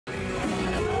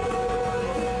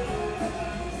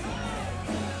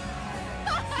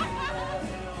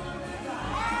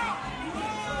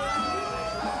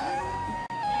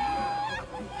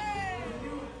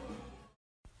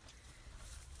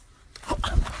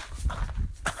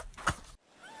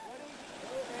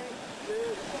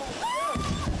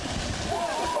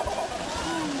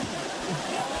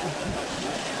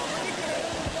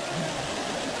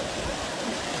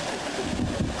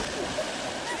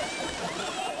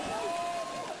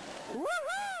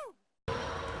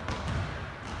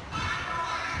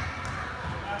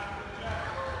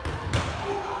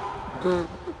Quick,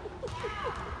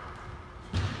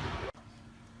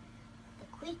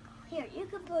 here, you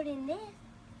can put in this.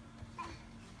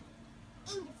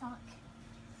 In the sock.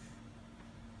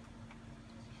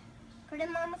 Put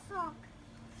in Mama's sock.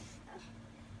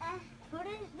 Put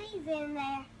these in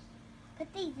there.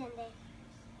 Put these in there.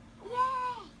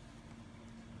 Yay!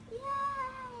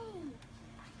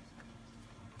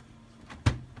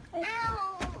 Yay!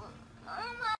 Ow!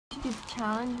 Do the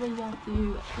challenge where you have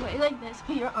to lay like this,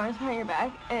 put your arms behind your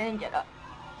back, and get up.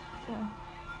 So.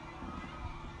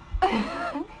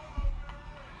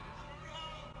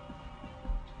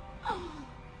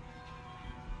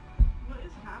 What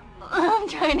is happening? I'm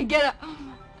trying to get up.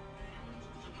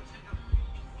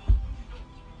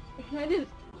 Can I do this?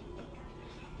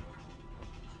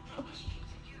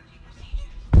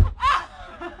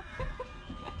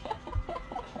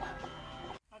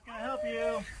 How can I help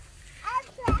you?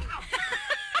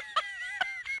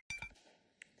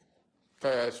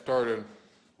 Okay, I started.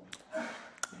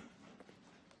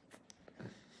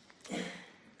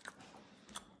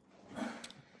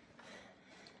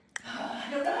 I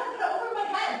don't know how to put it over my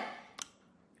head.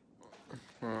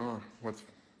 With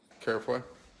carefully.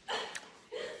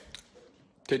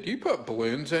 Did you put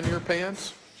balloons in your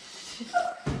pants?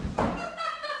 What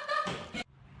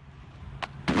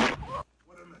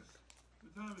a mess.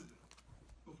 What time is it?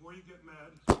 Before you get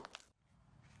mad.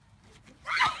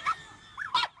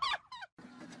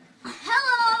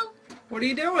 Hello! What are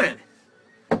you doing?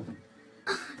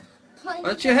 Playing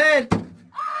Watch your head.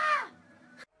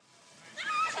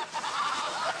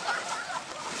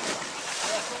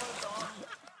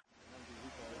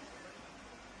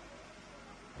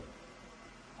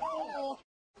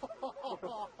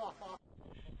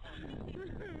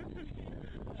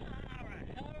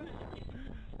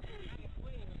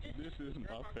 This is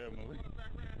my family.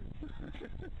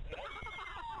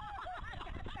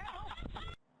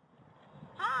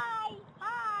 Hi!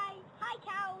 Hi! Hi,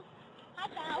 cows! Hi,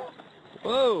 cows!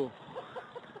 Whoa.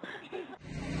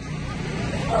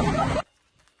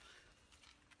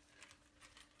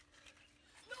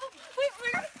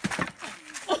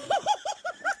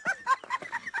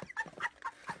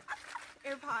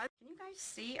 AirPods. Can you guys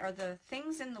see? Are the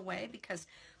things in the way? Because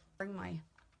bring my.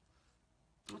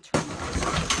 I'll try.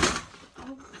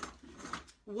 Oh.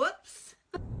 Whoops.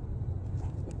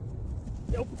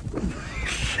 Nope.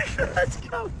 Let's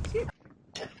go. Just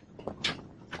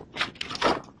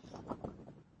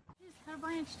cut a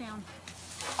branch down.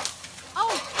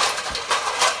 Oh!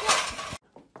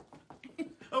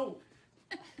 Oh!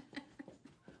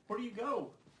 Where do you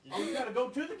go? Oh, you gotta go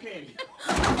to the candy.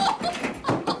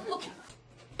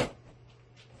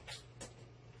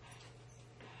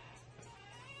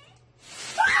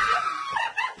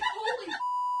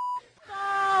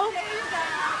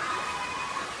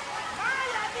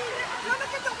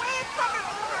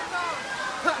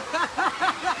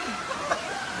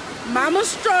 Mama's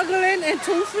struggling in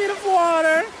 2 feet of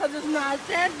water because it's not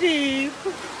that deep.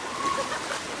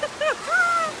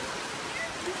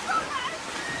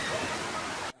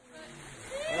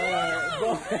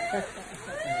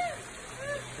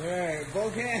 Alright,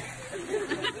 both hands.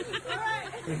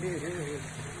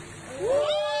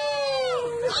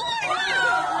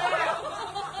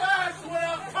 That's what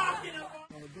I'm talking about.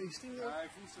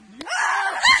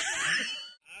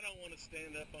 I don't want to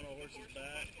stand up on a horse's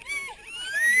back.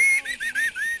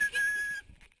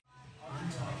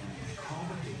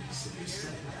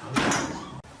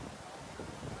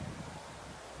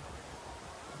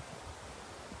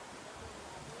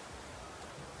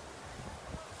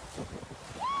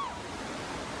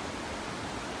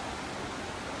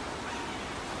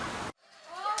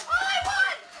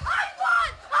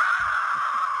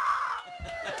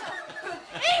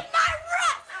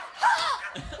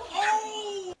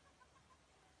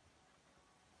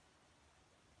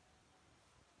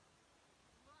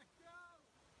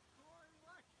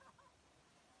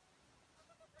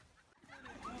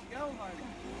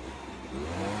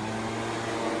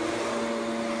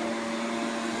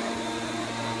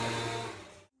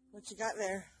 What you got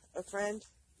there, a friend?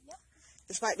 Yep.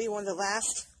 This might be one of the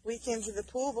last weekends at the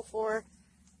pool before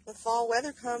the fall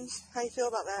weather comes. How you feel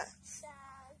about that?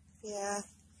 Sad. Yeah.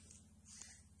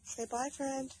 Say bye,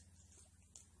 friend.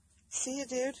 See you,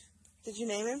 dude. Did you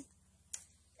name him?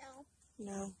 No.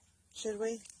 No. Should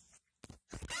we?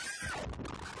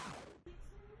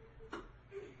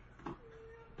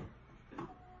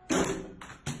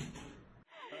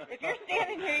 If you're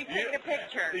standing here, you take a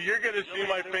picture. You're gonna see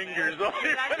my fingers.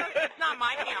 It's not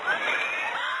my camera.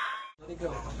 Let it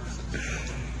go.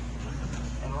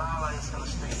 And Lala is gonna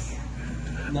stay here.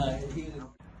 No, he...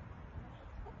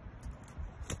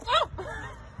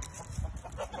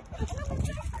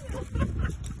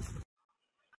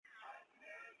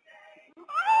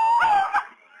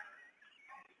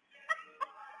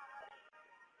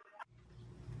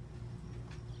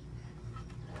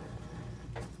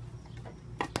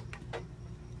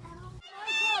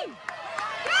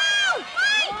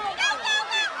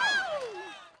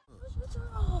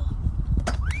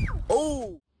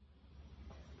 Oh!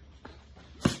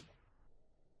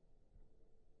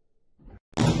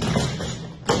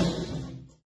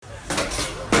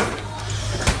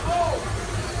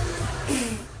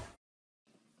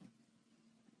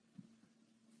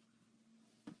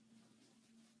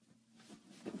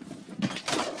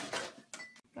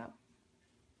 Go.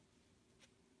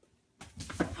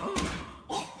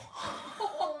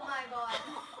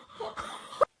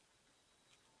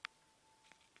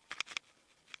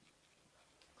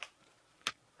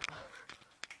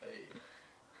 Hey.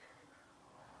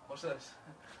 What's this?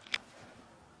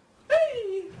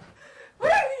 Hey! Whee!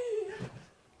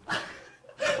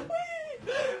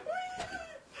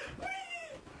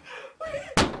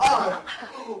 Ah!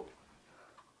 Oh!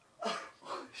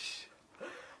 Oh, shit.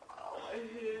 Oh, my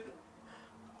head.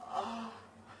 Ah.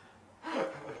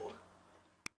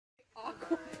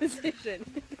 Awkward position.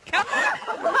 What's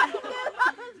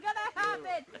gonna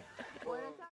happen?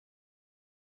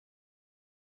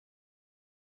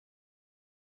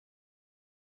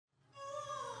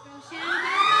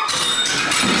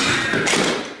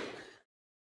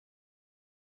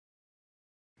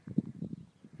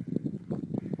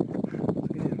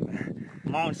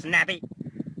 Come on, Snappy.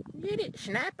 Get it,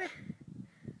 Snappy.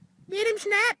 Get him,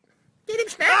 Snap. Get him,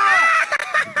 Snap.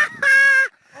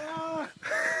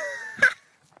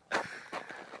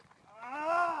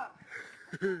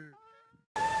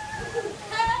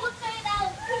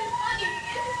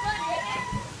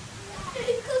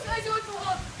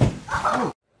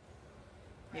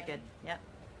 You're good. Yep.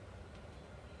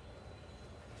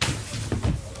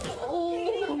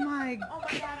 Oh my God,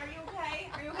 are you okay?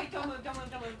 Are you okay? Don't move, don't move,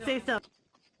 don't move. Say so.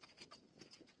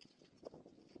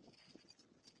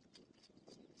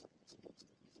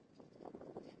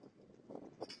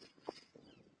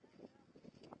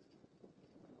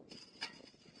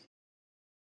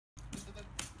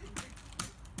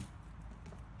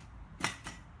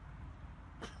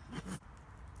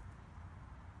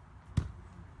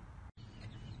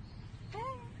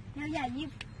 No, yeah, you.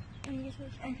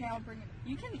 Okay, I'll bring it.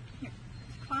 You can here.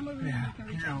 Climb over here. You can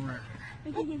reach over.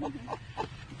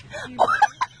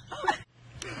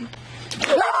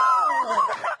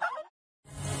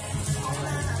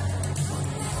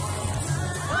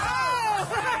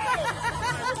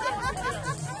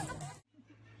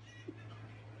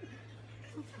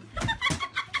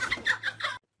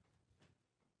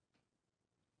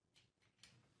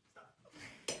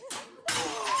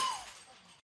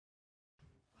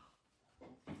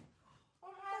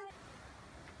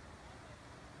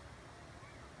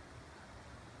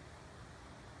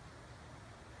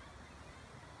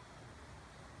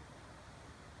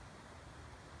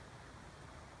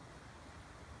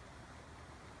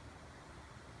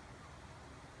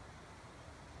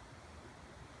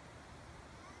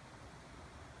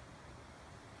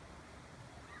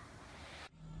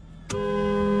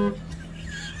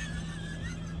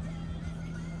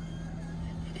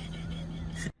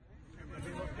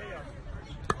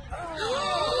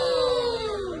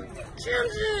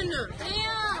 Jimson!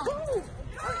 Damn!